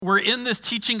We're in this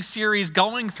teaching series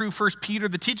going through 1 Peter.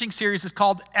 The teaching series is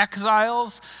called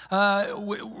Exiles.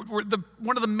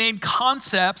 One of the main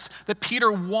concepts that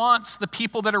Peter wants the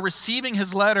people that are receiving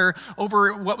his letter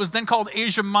over what was then called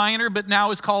Asia Minor, but now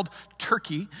is called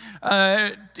Turkey.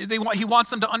 He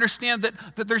wants them to understand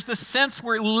that there's this sense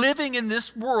where living in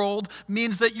this world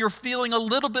means that you're feeling a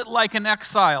little bit like an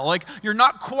exile. Like you're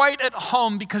not quite at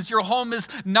home because your home is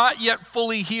not yet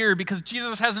fully here because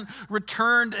Jesus hasn't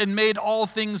returned and made all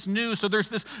things new. So there's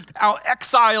this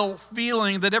exile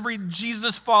feeling that every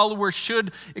Jesus follower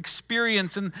should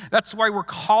experience. And that's why we're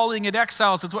calling it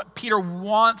exiles. It's what Peter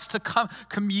wants to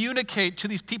communicate to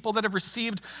these people that have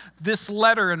received this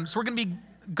letter. And so we're going to be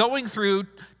going through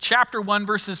chapter 1,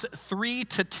 verses 3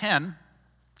 to 10.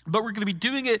 But we're going to be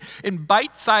doing it in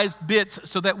bite-sized bits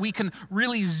so that we can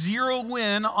really zero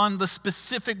in on the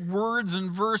specific words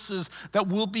and verses that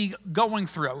we'll be going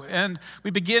through. And we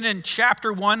begin in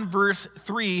chapter 1, verse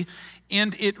 3,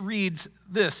 and it reads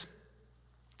this: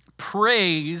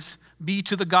 "Praise be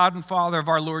to the God and Father of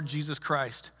our Lord Jesus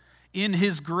Christ. In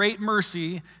his great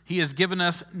mercy, he has given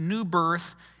us new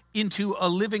birth into a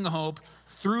living hope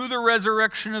through the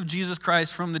resurrection of Jesus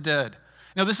Christ from the dead."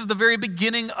 Now, this is the very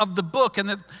beginning of the book,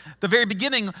 and at the very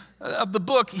beginning of the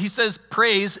book, he says,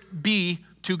 praise be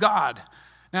to God.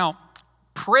 Now,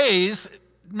 praise,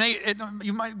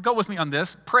 you might go with me on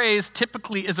this. Praise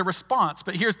typically is a response,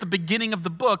 but here's the beginning of the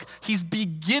book. He's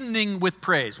beginning with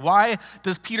praise. Why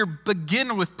does Peter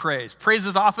begin with praise? Praise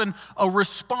is often a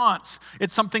response.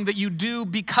 It's something that you do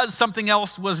because something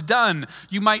else was done.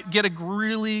 You might get a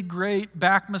really great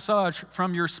back massage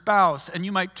from your spouse, and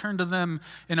you might turn to them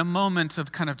in a moment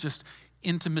of kind of just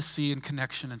intimacy and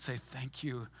connection and say, thank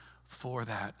you for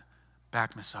that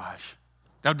back massage.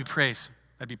 That would be praise.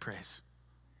 That'd be praise.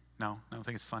 No, I don't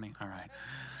think it's funny. All right.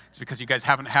 It's because you guys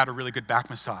haven't had a really good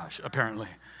back massage, apparently.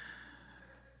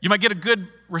 You might get a good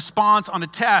response on a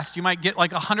test. You might get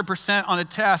like 100% on a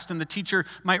test, and the teacher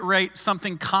might write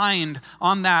something kind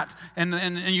on that,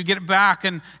 and you get it back,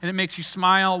 and it makes you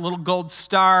smile, a little gold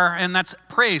star, and that's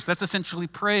praise. That's essentially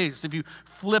praise. If you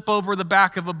flip over the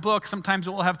back of a book, sometimes it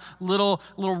will have little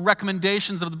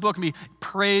recommendations of the book, and be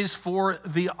praise for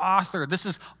the author. This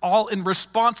is all in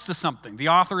response to something. The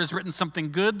author has written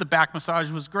something good. The back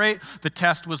massage was great. The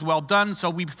test was well done, so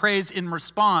we praise in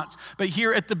response. But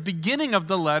here at the beginning of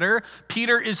the letter,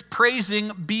 Peter is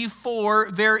praising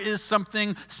before there is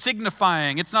something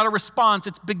signifying. It's not a response,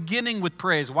 it's beginning with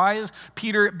praise. Why is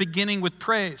Peter beginning with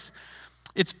praise?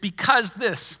 It's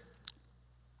because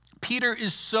Peter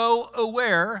is so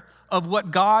aware of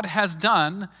what God has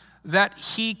done that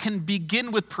he can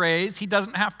begin with praise. He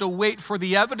doesn't have to wait for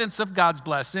the evidence of God's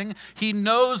blessing. He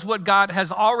knows what God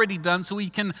has already done, so he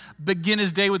can begin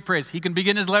his day with praise. He can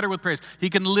begin his letter with praise. He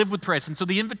can live with praise. And so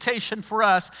the invitation for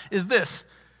us is this.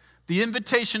 The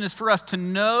invitation is for us to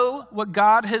know what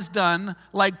God has done,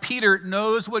 like Peter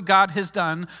knows what God has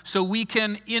done, so we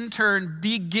can in turn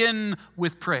begin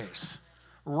with praise.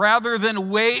 Rather than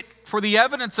wait for the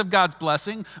evidence of God's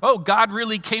blessing, oh, God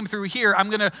really came through here, I'm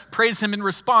going to praise him in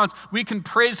response. We can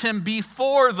praise him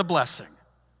before the blessing.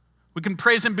 We can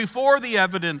praise him before the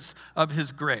evidence of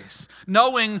his grace,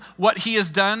 knowing what he has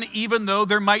done, even though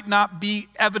there might not be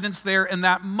evidence there in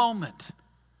that moment.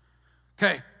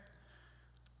 Okay.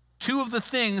 Two of the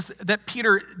things that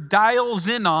Peter dials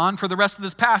in on for the rest of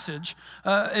this passage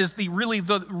is the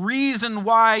reason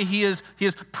why he is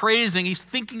praising. He's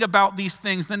thinking about these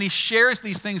things. Then he shares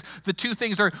these things. The two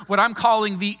things are what I'm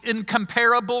calling the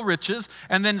incomparable riches.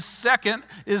 And then second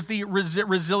is the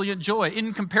resilient joy.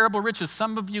 Incomparable riches.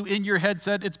 Some of you in your head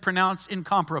said it's pronounced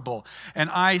incomparable. And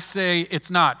I say it's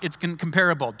not. It's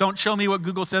incomparable. Don't show me what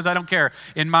Google says. I don't care.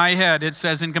 In my head, it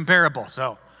says incomparable.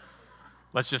 So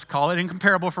let's just call it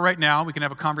incomparable for right now. We can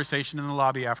have a conversation in the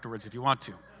lobby afterwards if you want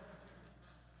to.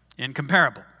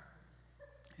 Incomparable.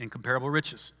 Incomparable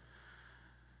riches.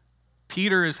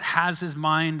 Peter has his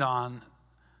mind on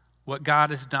what God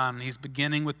has done. He's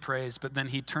beginning with praise, but then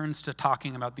he turns to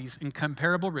talking about these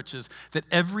incomparable riches that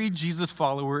every Jesus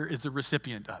follower is a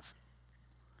recipient of.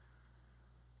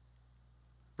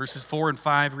 Verses 4 and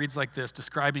 5 reads like this,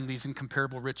 describing these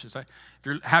incomparable riches. If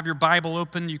you have your Bible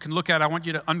open, you can look at it. I want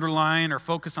you to underline or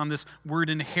focus on this word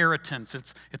inheritance.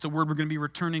 It's a word we're going to be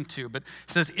returning to. But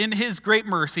it says, in his great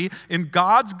mercy, in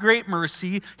God's great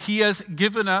mercy, he has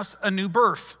given us a new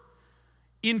birth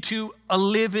into a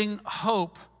living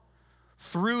hope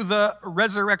through the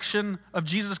resurrection of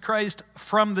Jesus Christ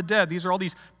from the dead. These are all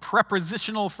these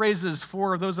prepositional phrases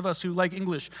for those of us who like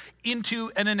English.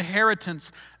 Into an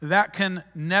inheritance that can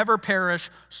never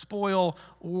perish, spoil,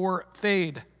 or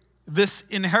fade. this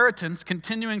inheritance,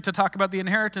 continuing to talk about the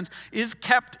inheritance, is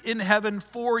kept in heaven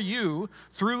for you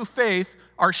through faith,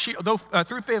 are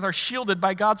shielded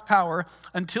by God's power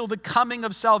until the coming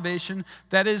of salvation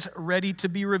that is ready to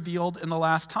be revealed in the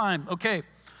last time. Okay,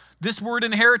 this word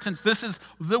inheritance, this is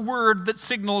the word that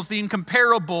signals the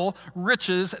incomparable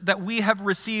riches that we have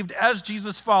received as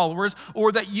Jesus followers,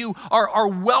 or that you are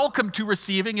welcome to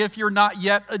receiving if you're not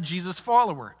yet a Jesus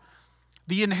follower.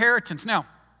 The inheritance. Now,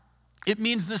 it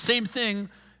means the same thing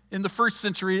in the first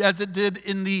century as it did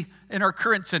in our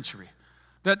current century.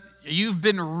 That you've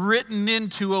been written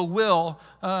into a will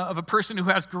of a person who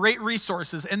has great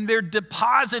resources, and they're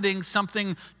depositing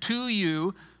something to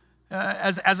you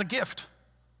as a gift,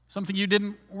 something you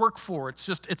didn't work for. It's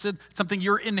something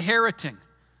you're inheriting.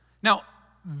 Now,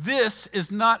 this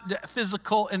is not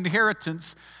physical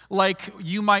inheritance like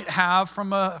you might have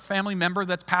from a family member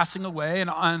that's passing away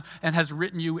and has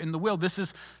written you in the will. This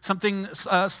is something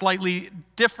slightly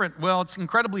different. Well, it's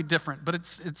incredibly different, but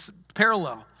it's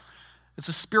parallel. It's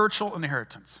a spiritual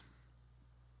inheritance.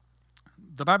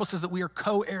 The Bible says that we are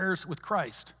co-heirs with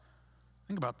Christ.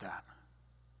 Think about that.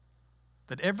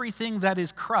 That everything that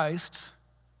is Christ's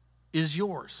is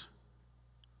yours.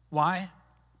 Why?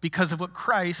 Because of what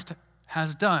Christ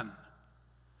has done.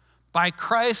 By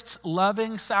Christ's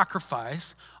loving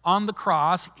sacrifice on the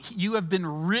cross, you have been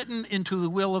written into the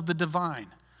will of the divine,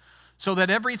 so that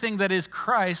everything that is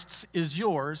Christ's is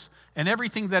yours, and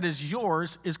everything that is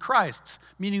yours is Christ's,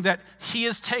 meaning that he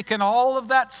has taken all of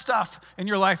that stuff in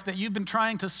your life that you've been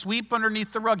trying to sweep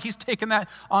underneath the rug. He's taken that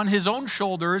on his own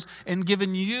shoulders and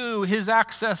given you his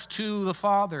access to the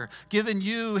Father, given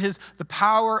you the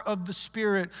power of the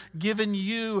Spirit, given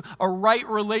you a right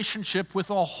relationship with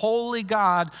a holy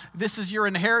God. This is your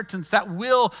inheritance that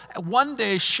will one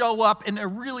day show up in a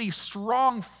really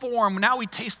strong form. Now we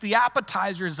taste the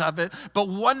appetizers of it, but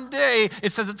one day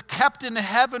it says it's kept in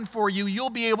heaven for you. You'll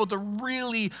be able to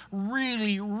really,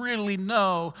 really, really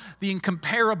know the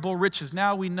incomparable riches.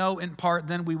 Now we know in part,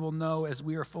 then we will know as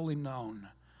we are fully known.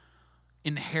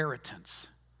 Inheritance.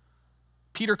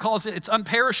 Peter calls it's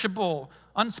unperishable,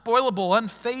 unspoilable,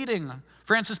 unfading.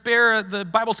 Francis Bear, the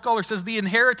Bible scholar, says the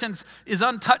inheritance is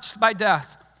untouched by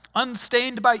death,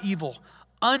 unstained by evil,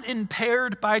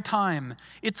 unimpaired by time.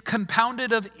 It's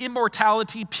compounded of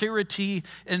immortality, purity,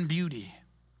 and beauty.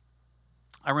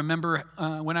 I remember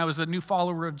when I was a new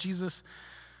follower of Jesus,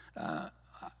 I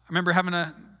remember having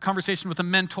a conversation with a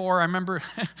mentor. I remember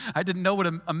I didn't know what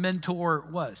a mentor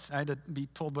was. I had to be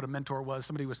told what a mentor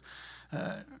was.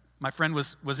 My friend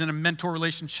was in a mentor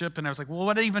relationship, and I was like, well,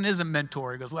 what even is a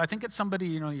mentor? He goes, well, I think it's somebody,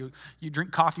 you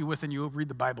drink coffee with and you read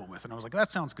the Bible with. And I was like,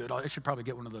 that sounds good. I should probably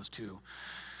get one of those too.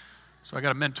 So I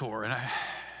got a mentor, and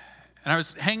I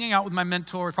was hanging out with my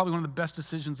mentor, probably one of the best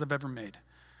decisions I've ever made.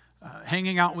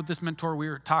 Hanging out with this mentor, we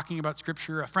were talking about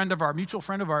Scripture. A mutual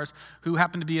friend of ours who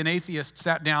happened to be an atheist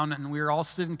sat down, and we were all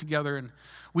sitting together, and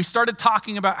we started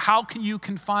talking about how you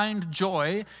can find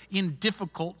joy in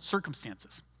difficult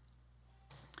circumstances.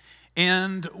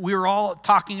 And we were all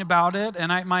talking about it,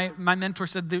 and my mentor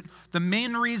said that the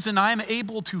main reason I'm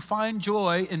able to find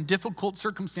joy in difficult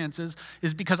circumstances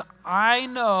is because I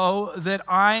know that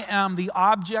I am the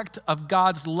object of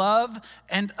God's love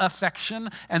and affection,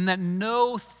 and that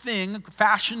no thing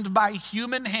fashioned by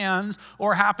human hands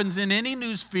or happens in any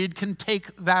news feed can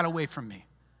take that away from me.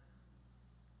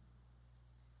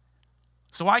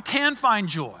 So I can find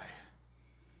joy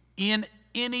in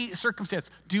any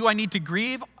circumstance. Do I need to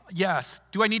grieve? Yes.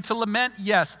 Do I need to lament?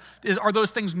 Yes. Are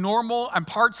those things normal and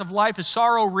parts of life? Is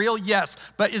sorrow real? Yes.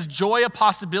 But is joy a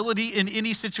possibility in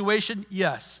any situation?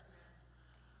 Yes.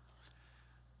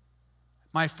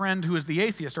 My friend who is the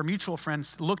atheist, our mutual friend,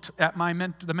 looked at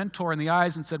the mentor in the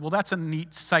eyes and said, well, that's a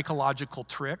neat psychological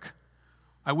trick.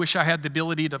 I wish I had the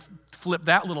ability to flip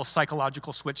that little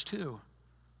psychological switch too.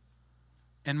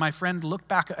 And my friend looked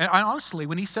back, and honestly,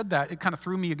 when he said that, it kind of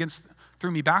threw me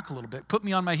back a little bit, put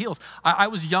me on my heels. I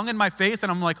was young in my faith,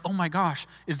 and I'm like, oh my gosh,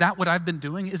 is that what I've been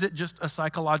doing? Is it just a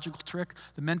psychological trick?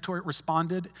 The mentor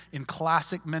responded in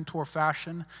classic mentor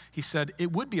fashion. He said,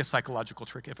 it would be a psychological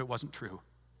trick if it wasn't true.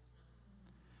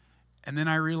 And then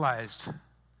I realized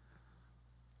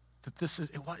that this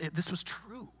was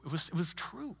true. It was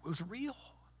true. It was real.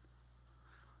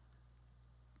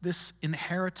 This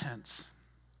inheritance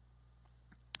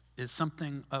is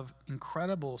something of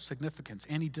incredible significance.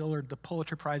 Annie Dillard, the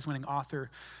Pulitzer Prize-winning author,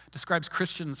 describes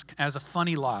Christians as a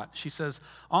funny lot. She says,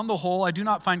 on the whole, I do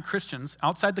not find Christians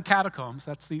outside the catacombs,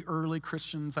 that's the early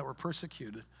Christians that were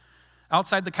persecuted,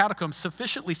 outside the catacombs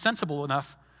sufficiently sensible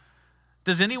enough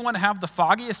Does anyone have the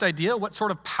foggiest idea what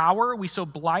sort of power we so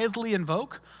blithely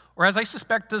invoke? Or as I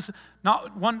suspect, does no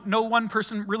one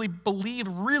person really believe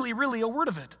really a word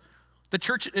of it? The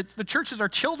churches are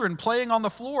children playing on the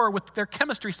floor with their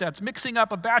chemistry sets, mixing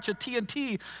up a batch of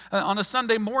TNT on a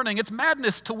Sunday morning. It's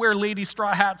madness to wear lady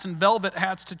straw hats and velvet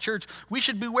hats to church. We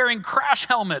should be wearing crash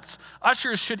helmets.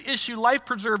 Ushers should issue life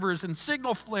preservers and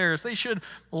signal flares. They should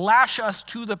lash us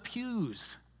to the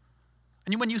pews.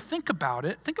 And when you think about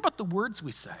it, think about the words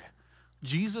we say.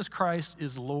 Jesus Christ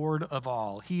is Lord of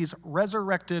all. He's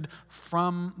resurrected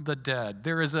from the dead.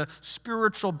 There is a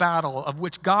spiritual battle of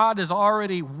which God has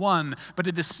already won, but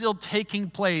it is still taking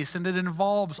place, and it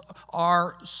involves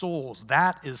our souls.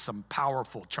 That is some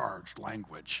powerful, charged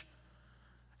language.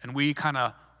 And we kind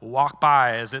of walk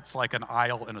by as it's like an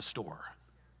aisle in a store.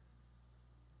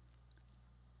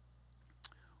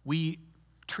 We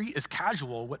treat as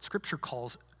casual what Scripture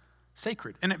calls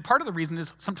sacred. And part of the reason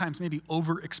is sometimes maybe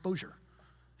overexposure.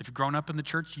 If you've grown up in the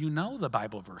church, you know the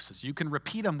Bible verses. You can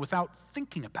repeat them without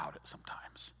thinking about it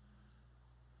sometimes.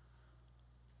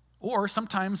 Or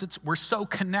sometimes we're so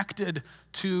connected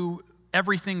to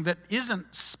everything that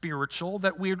isn't spiritual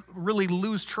that we really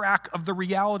lose track of the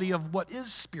reality of what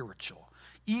is spiritual.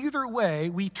 Either way,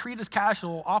 we treat as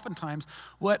casual oftentimes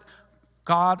what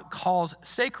God calls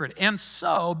sacred. And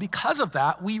so, because of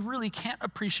that, we really can't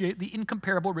appreciate the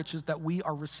incomparable riches that we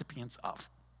are recipients of.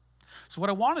 So what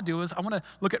I want to do is I want to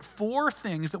look at 4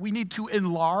 things that we need to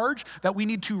enlarge, that we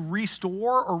need to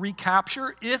restore or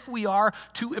recapture if we are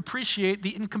to appreciate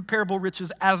the incomparable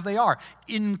riches as they are.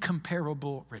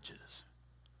 Incomparable riches.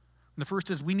 And the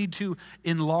first is we need to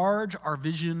enlarge our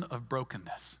vision of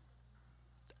brokenness.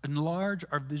 Enlarge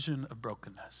our vision of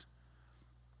brokenness.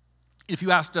 If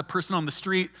you asked a person on the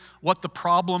street what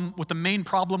the main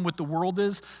problem with the world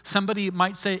is, somebody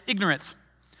might say ignorance.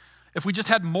 If we just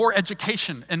had more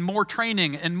education and more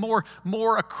training and more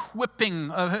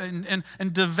equipping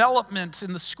and development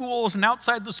in the schools and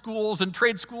outside the schools and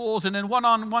trade schools and in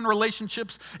one-on-one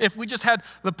relationships, if we just had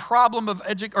the problem of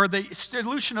the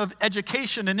solution of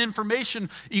education and information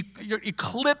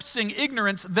eclipsing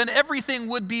ignorance, then everything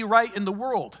would be right in the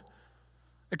world.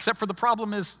 Except for the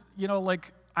problem is,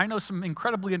 I know some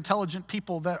incredibly intelligent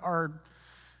people that are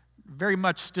very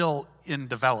much still in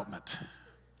development.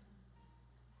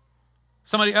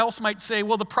 Somebody else might say,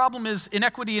 well, the problem is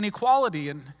inequity and equality.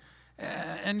 And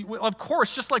of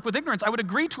course, just like with ignorance, I would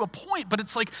agree to a point, but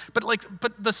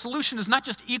the solution is not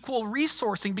just equal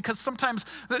resourcing, because sometimes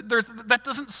that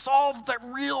doesn't solve that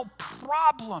real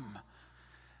problem.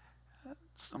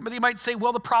 Somebody might say,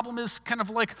 well, the problem is kind of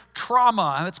like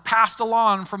trauma, and it's passed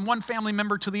along from one family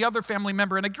member to the other family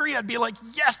member. And agree, I'd be like,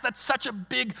 yes, that's such a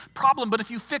big problem. But if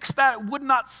you fix that, it would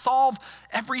not solve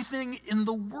everything in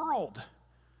the world.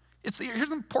 Here's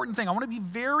the important thing. I want to be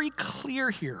very clear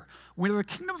here. When the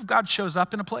kingdom of God shows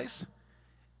up in a place,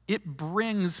 it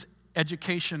brings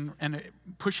education and it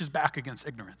pushes back against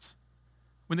ignorance.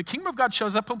 When the kingdom of God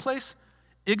shows up in a place,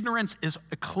 ignorance is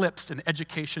eclipsed and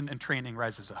education and training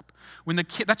rises up.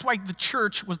 That's why the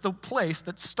church was the place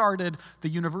that started the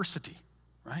university,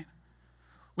 right?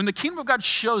 When the kingdom of God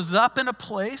shows up in a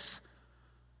place,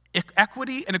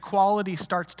 equity and equality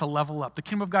starts to level up. The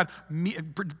kingdom of God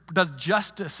does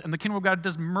justice, and the kingdom of God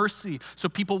does mercy, so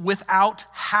people without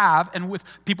have, and with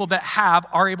people that have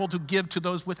are able to give to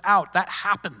those without. That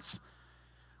happens.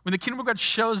 When the kingdom of God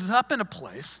shows up in a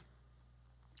place,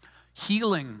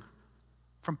 healing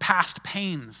from past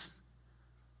pains,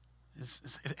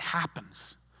 it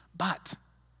happens. But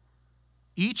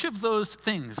each of those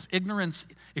things, ignorance,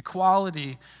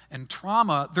 equality, and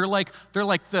trauma, they're like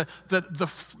the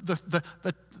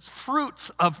fruits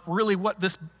of really what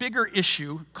this bigger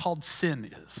issue called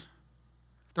sin is.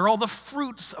 They're all the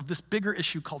fruits of this bigger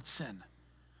issue called sin.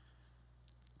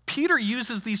 Peter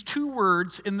uses these 2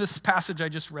 words in this passage I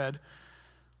just read.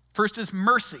 First is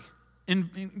mercy.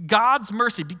 In God's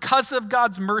mercy, because of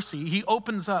God's mercy, he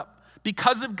opens up.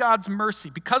 Because of God's mercy,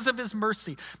 because of his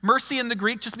mercy. Mercy in the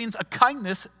Greek just means a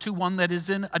kindness to one that is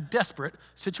in a desperate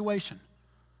situation.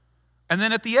 And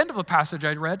then at the end of the passage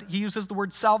I read, he uses the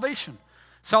word salvation.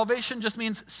 Salvation just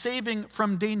means saving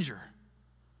from danger.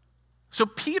 So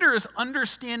Peter's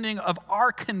understanding of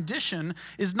our condition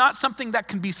is not something that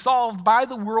can be solved by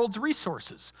the world's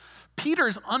resources.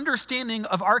 Peter's understanding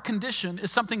of our condition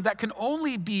is something that can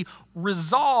only be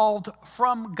resolved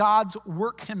from God's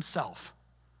work himself.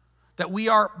 That we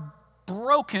are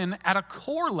broken at a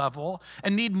core level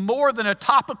and need more than a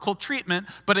topical treatment,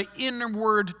 but an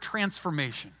inward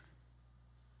transformation.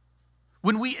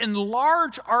 When we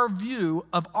enlarge our view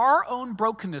of our own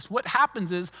brokenness, what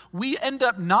happens is we end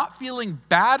up not feeling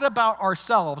bad about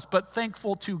ourselves, but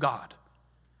thankful to God.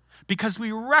 because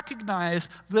we recognize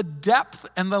the depth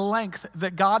and the length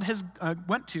that God has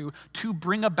went to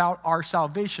bring about our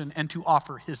salvation and to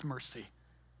offer his mercy.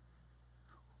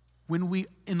 When we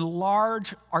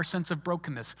enlarge our sense of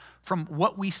brokenness from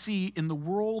what we see in the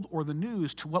world or the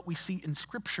news to what we see in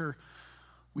Scripture,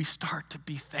 we start to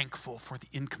be thankful for the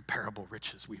incomparable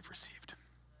riches we've received.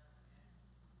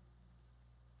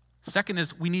 Second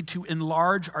is we need to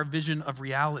enlarge our vision of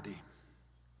reality.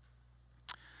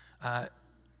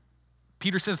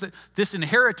 Peter says that this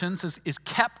inheritance is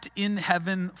kept in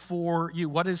heaven for you.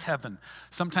 What is heaven?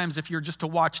 Sometimes if you're just to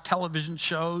watch television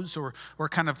shows or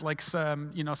kind of like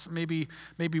some, maybe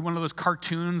one of those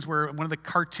cartoons where one of the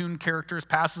cartoon characters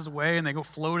passes away and they go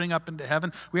floating up into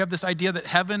heaven, we have this idea that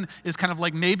heaven is kind of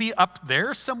like maybe up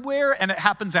there somewhere and it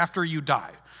happens after you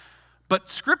die. But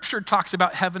Scripture talks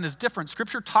about heaven as different.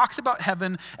 Scripture talks about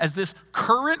heaven as this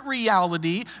current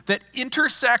reality that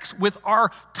intersects with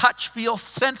our touch, feel,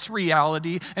 sense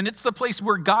reality, and it's the place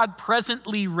where God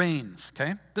presently reigns,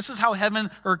 okay? This is how heaven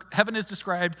is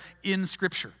described in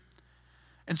Scripture.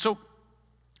 And so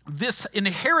this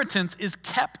inheritance is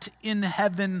kept in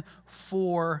heaven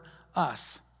for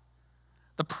us.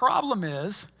 The problem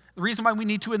is, the reason why we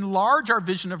need to enlarge our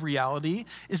vision of reality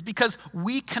is because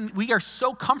we are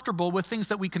so comfortable with things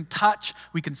that we can touch,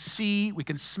 we can see, we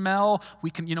can smell, we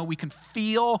can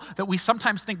feel, that we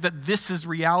sometimes think that this is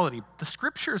reality. The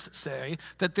Scriptures say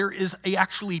that there is a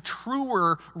actually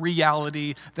truer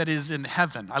reality that is in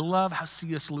heaven. I love how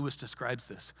C.S. Lewis describes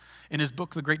this. In his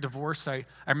book, The Great Divorce, I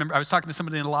remember I was talking to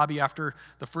somebody in the lobby after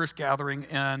the first gathering,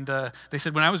 and they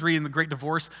said, when I was reading The Great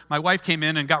Divorce, my wife came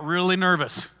in and got really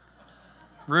nervous.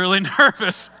 Really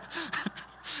nervous.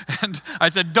 And I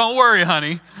said, don't worry,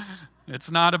 honey. It's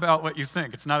not about what you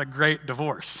think. It's not a great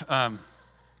divorce. I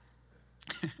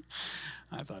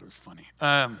thought it was funny.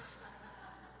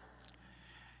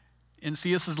 In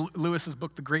C.S. Lewis's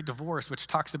book, The Great Divorce, which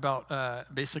talks about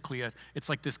basically, it's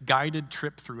like this guided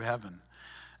trip through heaven.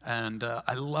 And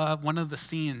I love one of the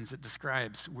scenes it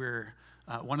describes where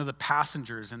one of the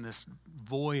passengers in this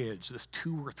voyage, this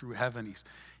tour through heaven,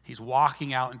 he's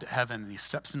walking out into heaven and he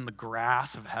steps in the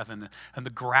grass of heaven, and the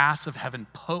grass of heaven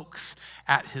pokes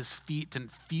at his feet and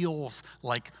feels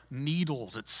like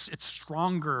needles. It's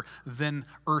stronger than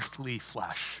earthly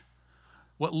flesh.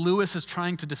 What Lewis is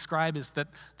trying to describe is that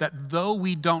though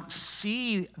we don't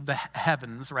see the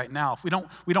heavens right now, if we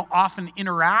don't often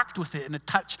interact with it in a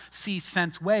touch, see,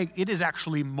 sense way, it is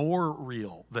actually more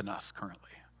real than us currently.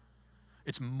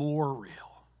 It's more real.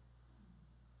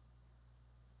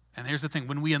 And here's the thing,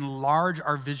 when we enlarge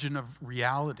our vision of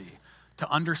reality to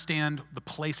understand the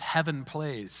place heaven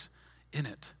plays in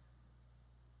it,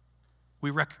 we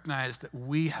recognize that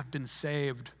we have been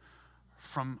saved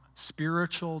from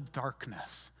spiritual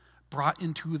darkness, brought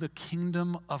into the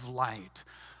kingdom of light,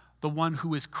 the one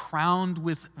who is crowned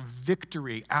with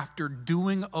victory after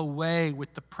doing away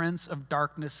with the prince of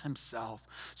darkness himself,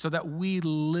 so that we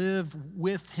live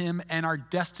with him and our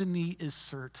destiny is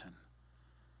certain.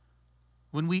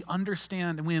 When we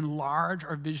understand and we enlarge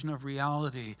our vision of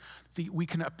reality, we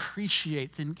can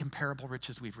appreciate the incomparable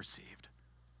riches we've received.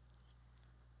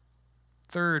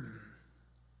 Third,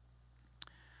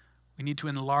 we need to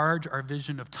enlarge our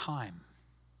vision of time.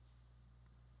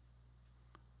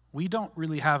 We don't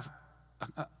really have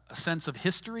a sense of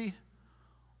history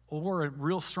or a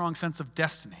real strong sense of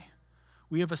destiny.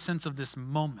 We have a sense of this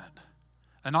moment.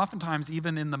 And oftentimes,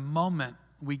 even in the moment,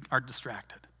 we are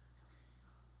distracted.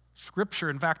 Scripture,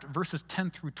 in fact, verses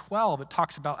 10 through 12, it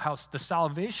talks about how the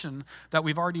salvation that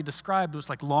we've already described was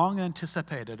like long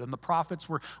anticipated, and the prophets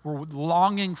were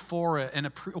longing for it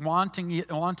and wanting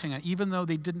it, even though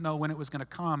they didn't know when it was going to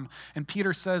come. And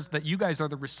Peter says that you guys are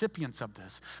the recipients of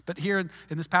this. But here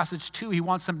in this passage too, he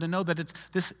wants them to know that it's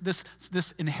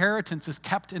this inheritance is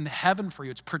kept in heaven for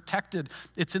you. It's protected.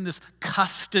 It's in this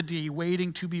custody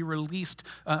waiting to be released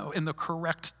in the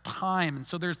correct time. And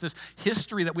so there's this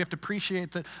history that we have to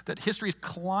appreciate, that history is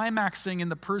climaxing in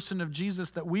the person of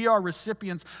Jesus, that we are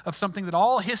recipients of something that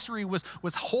all history was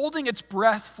holding its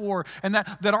breath for, and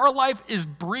that our life is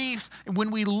brief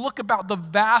when we look about the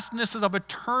vastnesses of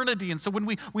eternity. And so when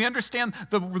we understand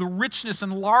the richness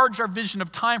and enlarge our vision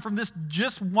of time from this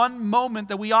just one moment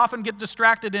that we often get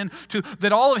distracted in, to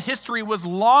that all of history was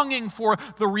longing for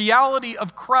the reality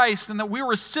of Christ, and that we're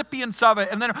recipients of it.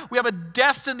 And then we have a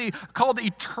destiny called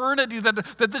eternity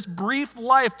that this brief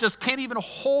life just can't even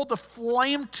hold the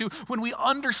flame to. When we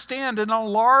understand and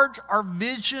enlarge our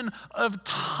vision of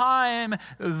time,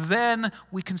 then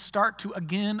we can start to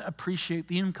again appreciate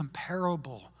the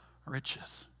incomparable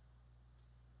riches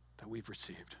that we've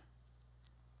received.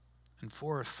 And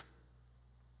fourth,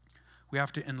 We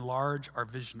have to enlarge our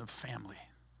vision of family.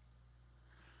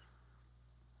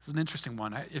 This is an interesting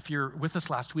one. If you're with us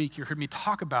last week, you heard me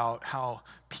talk about how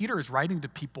Peter is writing to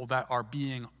people that are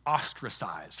being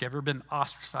ostracized. You ever been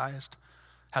ostracized?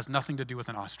 Has nothing to do with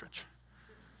an ostrich.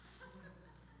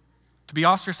 To be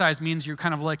ostracized means you're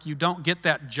kind of like you don't get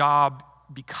that job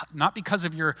not because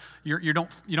of you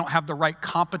don't have the right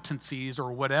competencies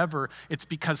or whatever. It's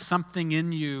because something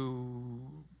in you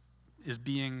is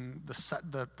being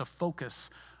the focus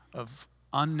of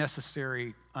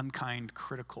unnecessary, unkind,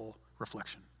 critical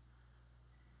reflection.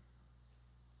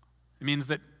 It means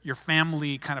that your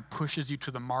family kind of pushes you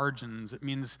to the margins. It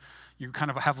means you kind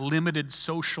of have limited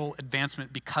social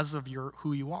advancement because of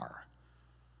who you are.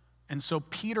 And so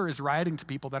Peter is writing to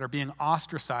people that are being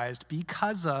ostracized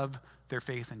because of their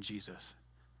faith in Jesus.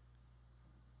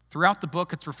 Throughout the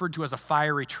book, it's referred to as a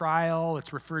fiery trial.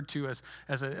 It's referred to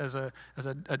as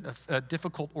a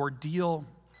difficult ordeal.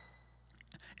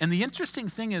 And the interesting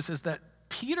thing is that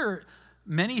Peter,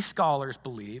 many scholars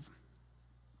believe,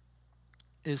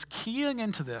 is keying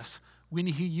into this when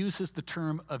he uses the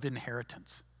term of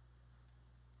inheritance.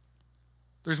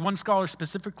 There's one scholar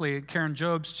specifically, Karen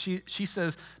Jobs, she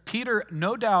says, Peter,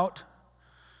 no doubt,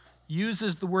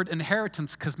 uses the word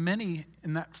inheritance because many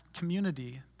in that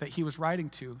community that he was writing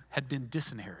to had been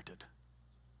disinherited.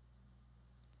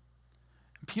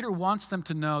 And Peter wants them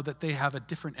to know that they have a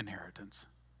different inheritance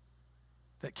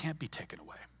that can't be taken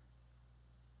away.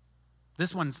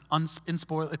 This one's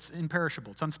it's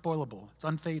imperishable, it's unspoilable, it's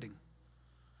unfading.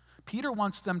 Peter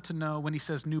wants them to know when he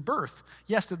says new birth,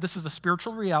 yes, that this is a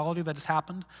spiritual reality that has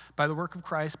happened by the work of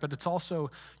Christ, but it's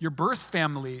also your birth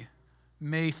family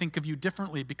may think of you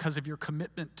differently because of your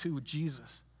commitment to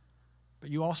Jesus. But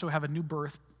you also have a new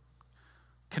birth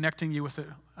connecting you with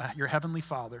your heavenly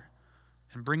Father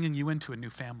and bringing you into a new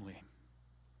family.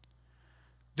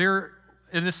 It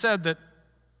is said that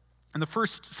in the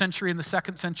first century and the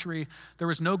second century, there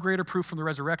was no greater proof from the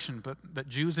resurrection, but that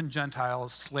Jews and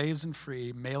Gentiles, slaves and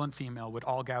free, male and female, would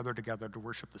all gather together to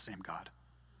worship the same God.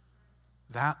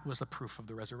 That was a proof of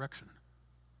the resurrection.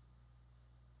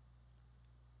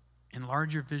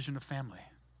 Enlarge your vision of family.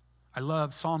 I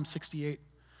love Psalm 68:6,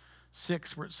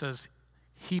 where it says,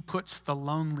 He puts the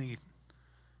lonely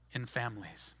in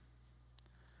families.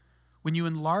 When you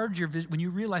enlarge your vision, when you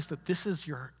realize that this is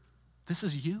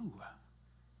you,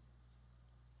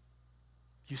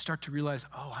 you start to realize,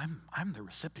 oh, I'm the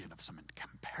recipient of some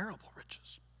incomparable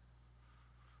riches.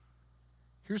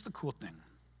 Here's the cool thing.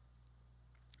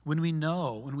 When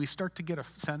we start to get a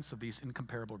sense of these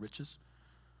incomparable riches,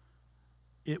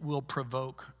 it will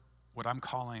provoke what I'm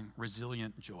calling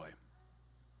resilient joy.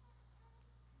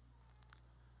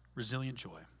 Resilient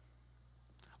joy.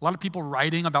 A lot of people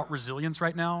writing about resilience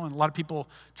right now, and a lot of people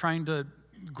trying to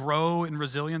grow in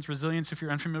resilience. Resilience, if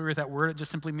you're unfamiliar with that word, it just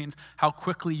simply means how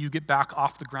quickly you get back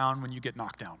off the ground when you get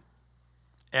knocked down.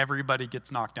 Everybody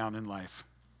gets knocked down in life.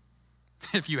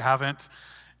 If you haven't,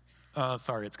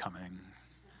 sorry, it's coming.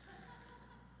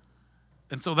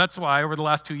 And so that's why over the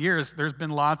last 2 years, there's been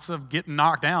lots of getting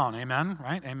knocked down. Amen,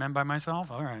 right? Amen by myself?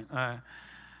 All right.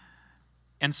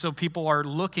 And so people are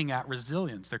looking at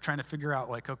resilience. They're trying to figure out,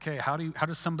 like, okay, how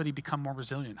does somebody become more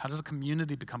resilient? How does a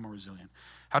community become more resilient?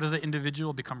 How does an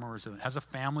individual become more resilient? How does a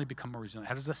family become more resilient?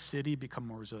 How does a city become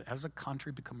more resilient? How does a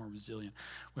country become more resilient?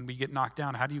 When we get knocked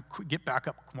down, how do you get back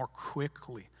up more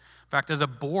quickly? In fact, as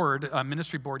a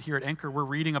ministry board here at Anchor, we're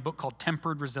reading a book called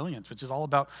Tempered Resilience, which is all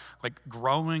about like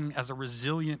growing as a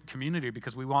resilient community,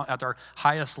 because we want at our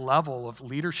highest level of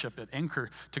leadership at Anchor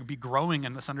to be growing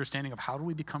in this understanding of how do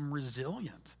we become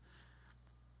resilient.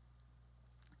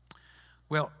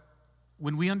 Well,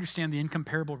 when we understand the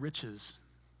incomparable riches,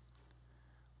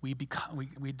 we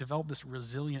develop this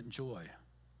resilient joy.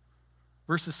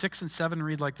 Verses 6 and 7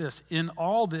 read like this: in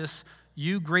all this,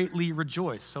 you greatly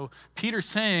rejoice. So Peter's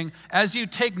saying, as you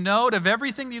take note of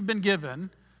everything you've been given,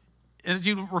 and as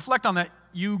you reflect on that,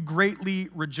 you greatly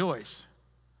rejoice.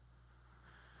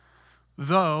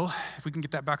 Though, if we can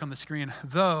get that back on the screen,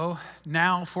 though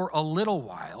now for a little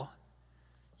while,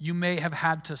 you may have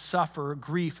had to suffer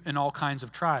grief in all kinds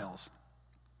of trials.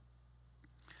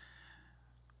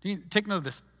 Take note of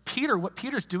this. What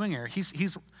Peter's doing here,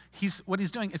 what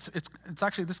he's doing, it's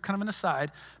actually, this is kind of an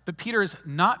aside, but Peter is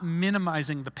not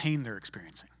minimizing the pain they're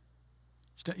experiencing.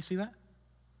 You see that?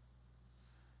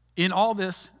 In all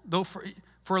this, though for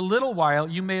a little while,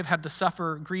 you may have had to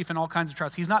suffer grief and all kinds of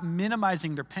trials. He's not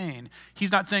minimizing their pain.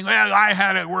 He's not saying, well, I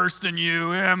had it worse than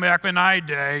you. Back in my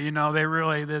day, they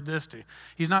really did this to you.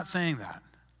 He's not saying that.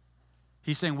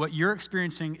 He's saying what you're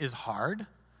experiencing is hard.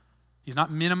 He's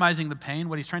not minimizing the pain.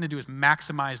 What he's trying to do is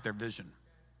maximize their vision.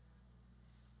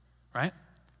 Right?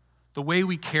 The way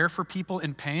we care for people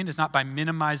in pain is not by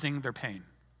minimizing their pain.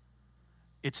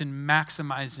 It's in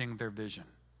maximizing their vision.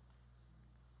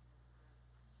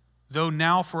 Though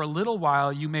now for a little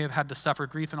while you may have had to suffer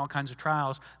grief and all kinds of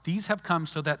trials, these have come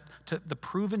so that to the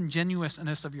proven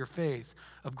genuineness of your faith,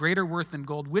 of greater worth than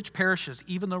gold, which perishes,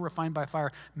 even though refined by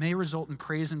fire, may result in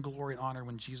praise and glory and honor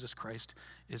when Jesus Christ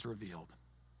is revealed.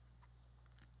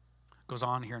 Goes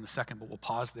on here in a second, but we'll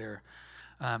pause there.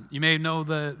 You may know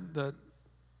the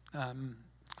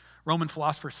Roman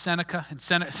philosopher Seneca, and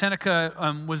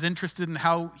Seneca was interested in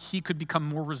how he could become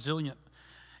more resilient.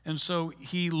 And so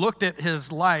he looked at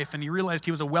his life and he realized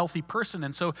he was a wealthy person.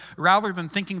 And so rather than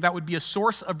thinking that would be a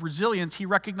source of resilience, he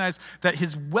recognized that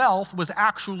his wealth was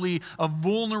actually a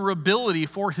vulnerability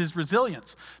for his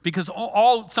resilience. Because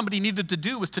all somebody needed to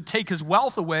do was to take his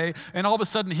wealth away, and all of a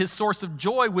sudden his source of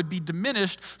joy would be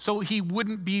diminished, so he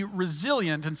wouldn't be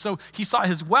resilient. And so he saw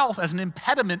his wealth as an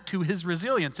impediment to his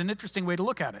resilience, an interesting way to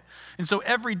look at it. And so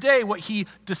every day what he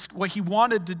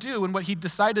wanted to do and what he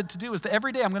decided to do is that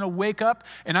every day I'm going to wake up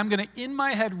and I'm going to, in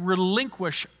my head,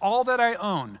 relinquish all that I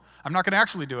own. I'm not going to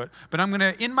actually do it, but I'm going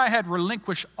to, in my head,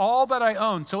 relinquish all that I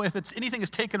own. So if anything is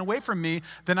taken away from me,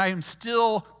 then I am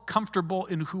still comfortable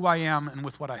in who I am and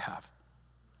with what I have.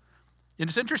 And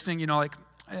it's interesting,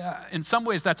 in some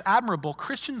ways that's admirable.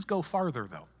 Christians go farther,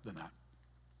 though, than that.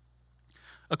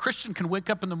 A Christian can wake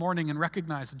up in the morning and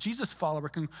recognize, a Jesus follower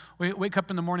can wake up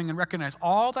in the morning and recognize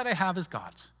all that I have is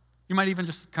God's. You might even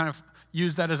just kind of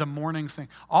use that as a morning thing.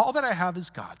 All that I have is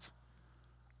God's.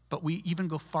 But we even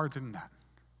go farther than that.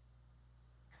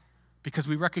 Because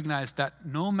we recognize that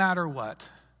no matter what,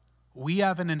 we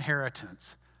have an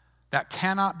inheritance that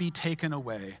cannot be taken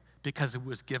away because it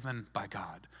was given by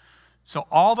God. So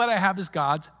all that I have is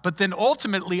God's, but then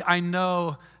ultimately I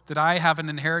know that I have an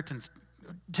inheritance.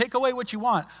 Take away what you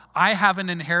want. I have an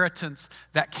inheritance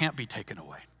that can't be taken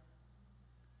away.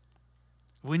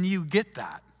 When you get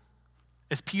that,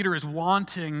 as Peter is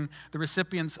wanting the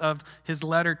recipients of his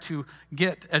letter to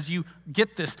get, as you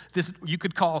get this you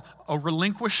could call a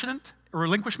relinquishment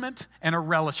and a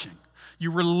relishing.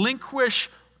 You relinquish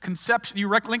conception, you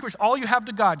relinquish all you have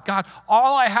to God. God,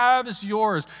 all I have is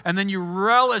yours. And then you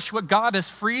relish what God has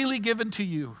freely given to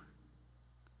you.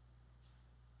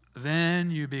 Then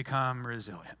you become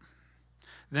resilient.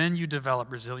 Then you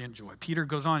develop resilient joy. Peter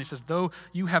goes on, he says, though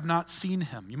you have not seen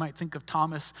him. You might think of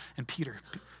Thomas and Peter.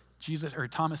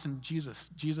 Thomas and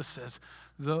Jesus. Jesus says,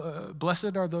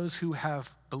 blessed are those who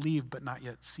have believed but not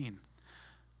yet seen.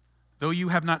 Though you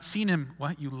have not seen him,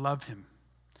 you love him.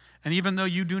 And even though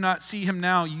you do not see him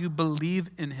now, you believe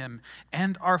in him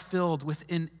and are filled with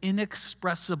an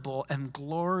inexpressible and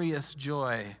glorious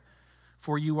joy,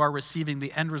 for you are receiving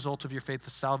the end result of your faith, the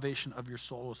salvation of your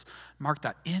souls. Mark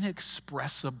that,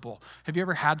 inexpressible. Have you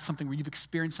ever had something where you've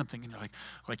experienced something and you're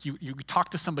like you talk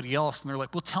to somebody else and they're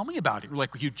like, well, tell me about it. You're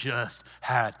like, well, you just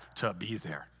had to be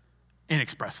there.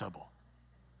 Inexpressible.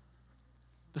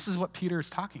 This is what Peter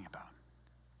is talking about.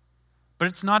 But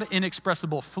it's not an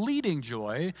inexpressible, fleeting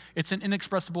joy. It's an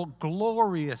inexpressible,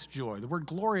 glorious joy. The word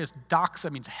glorious,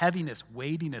 doxa, means heaviness,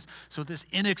 weightiness. So this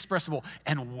inexpressible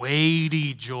and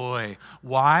weighty joy.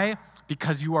 Why?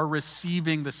 Because you are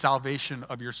receiving the salvation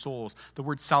of your souls. The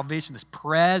word salvation, this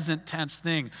present tense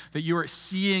thing, that you are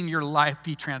seeing your life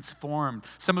be transformed.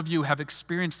 Some of you have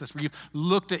experienced this, where you've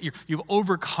looked at, you've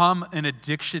overcome an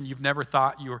addiction you've never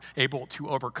thought you were able to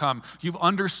overcome. You've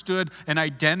understood an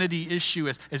identity issue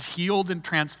as healed and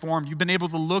transformed. You've been able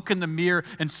to look in the mirror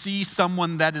and see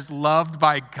someone that is loved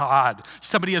by God.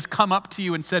 Somebody has come up to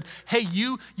you and said, hey,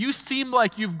 you seem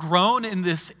like you've grown in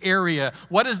this area.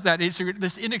 What is that? It's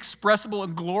this inexpressible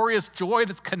and glorious joy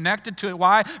that's connected to it.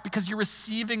 Why? Because you're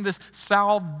receiving this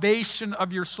salvation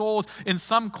of your souls. In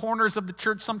some corners of the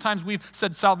church, sometimes we've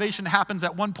said salvation happens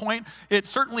at one point. It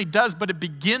certainly does, but it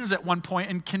begins at one point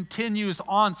and continues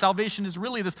on. Salvation is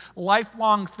really this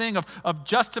lifelong thing of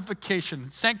justification,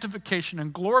 sanctification,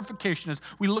 and glorification as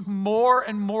we look more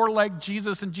and more like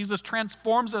Jesus, and Jesus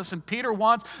transforms us. And Peter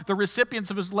wants the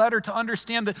recipients of his letter to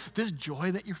understand that this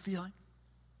joy that you're feeling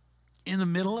in the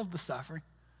middle of the suffering,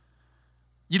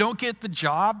 you don't get the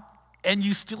job and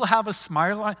you still have a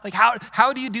smile on. Like,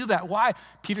 how do you do that? Why?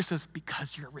 Peter says,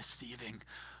 because you're receiving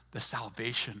the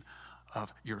salvation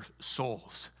of your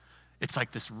souls. It's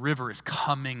like this river is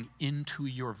coming into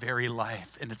your very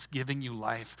life, and it's giving you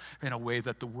life in a way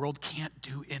that the world can't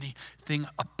do anything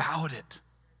about it.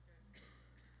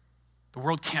 The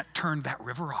world can't turn that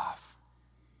river off.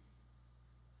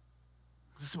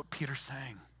 This is what Peter's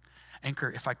saying.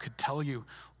 Anchor, if I could tell you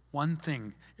one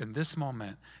thing in this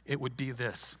moment, it would be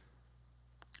this: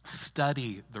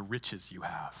 study the riches you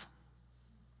have.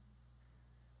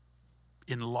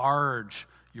 Enlarge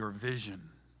your vision.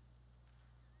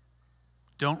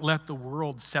 Don't let the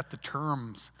world set the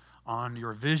terms on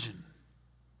your vision.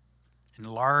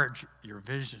 Enlarge your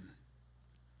vision.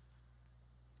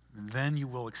 And then you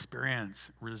will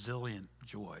experience resilient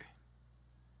joy.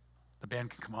 The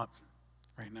band can come up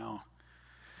right now.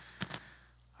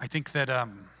 I think that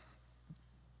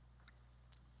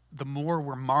the more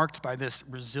we're marked by this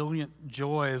resilient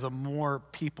joy, the more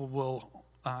people will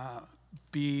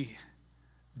be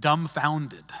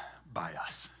dumbfounded by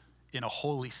us in a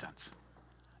holy sense.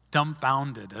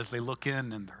 Dumbfounded as they look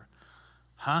in and they're,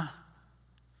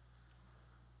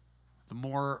 the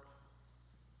more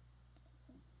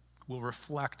we'll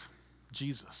reflect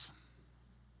Jesus.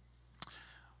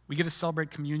 We get to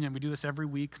celebrate communion. We do this every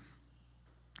week.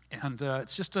 And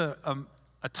it's just a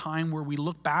time where we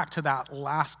look back to that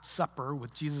Last Supper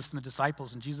with Jesus and the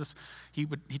disciples. And Jesus, he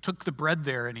took the bread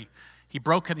there and he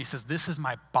broke it and he says, "This is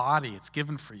my body. It's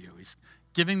given for you." He's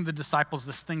giving the disciples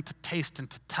this thing to taste and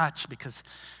to touch, because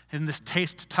in this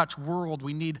taste-touch world,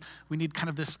 we need kind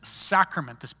of this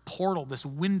sacrament, this portal, this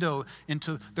window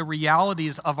into the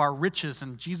realities of our riches.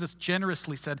 And Jesus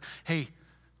generously said, "Hey,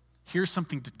 here's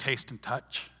something to taste and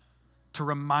touch, to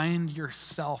remind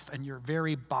yourself and your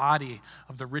very body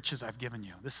of the riches I've given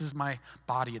you. This is my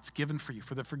body. It's given for you,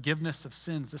 for the forgiveness of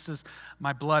sins. This is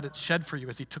my blood. It's shed for you,"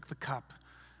 as he took the cup.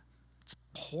 It's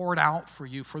poured out for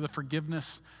you for the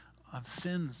forgiveness of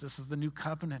sins. This is the new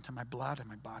covenant in my blood and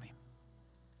my body.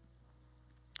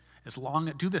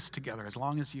 Do this together, as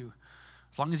long as you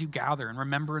gather in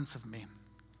remembrance of me.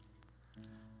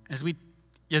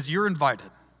 As you're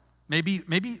invited,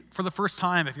 maybe for the first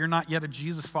time, if you're not yet a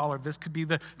Jesus follower, this could be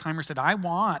the time where you said, "I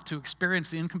want to experience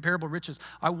the incomparable riches.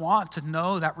 I want to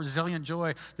know that resilient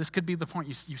joy." This could be the point.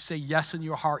 You say yes in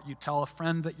your heart. You tell a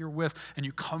friend that you're with, and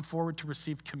you come forward to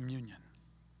receive communion.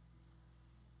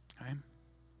 Okay?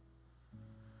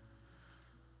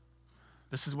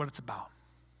 This is what it's about.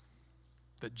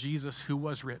 That Jesus, who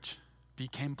was rich,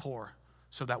 became poor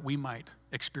so that we might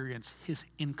experience his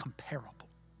incomparable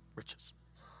riches.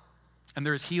 And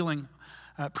there is healing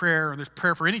prayer, there's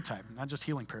prayer for any type, not just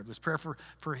healing prayer. There's prayer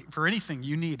for anything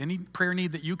you need, any prayer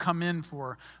need that you come in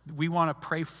for, we want to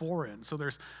pray for it. So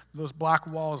there's those black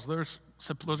walls, those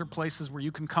are places where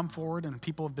you can come forward and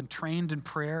people have been trained in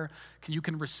prayer. You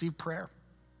can receive prayer.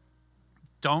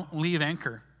 Don't leave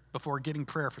Anchor before getting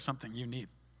prayer for something you need.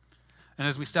 And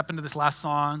as we step into this last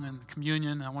song and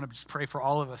communion, I want to just pray for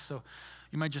all of us. So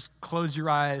you might just close your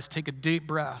eyes, take a deep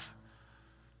breath.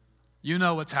 You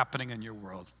know what's happening in your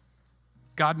world.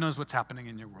 God knows what's happening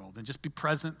in your world. And just be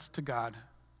present to God.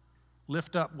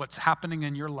 Lift up what's happening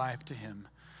in your life to him.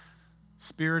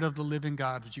 Spirit of the living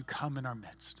God, would you come in our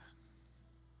midst?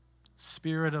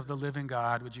 Spirit of the living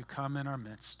God, would you come in our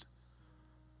midst?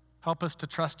 Help us to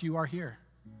trust you are here.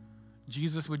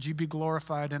 Jesus, would you be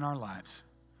glorified in our lives?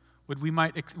 That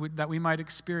we might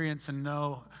experience and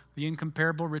know the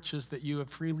incomparable riches that you have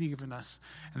freely given us,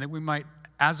 and that we might,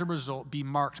 as a result, be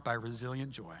marked by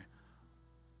resilient joy.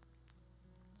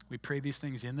 We pray these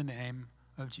things in the name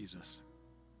of Jesus.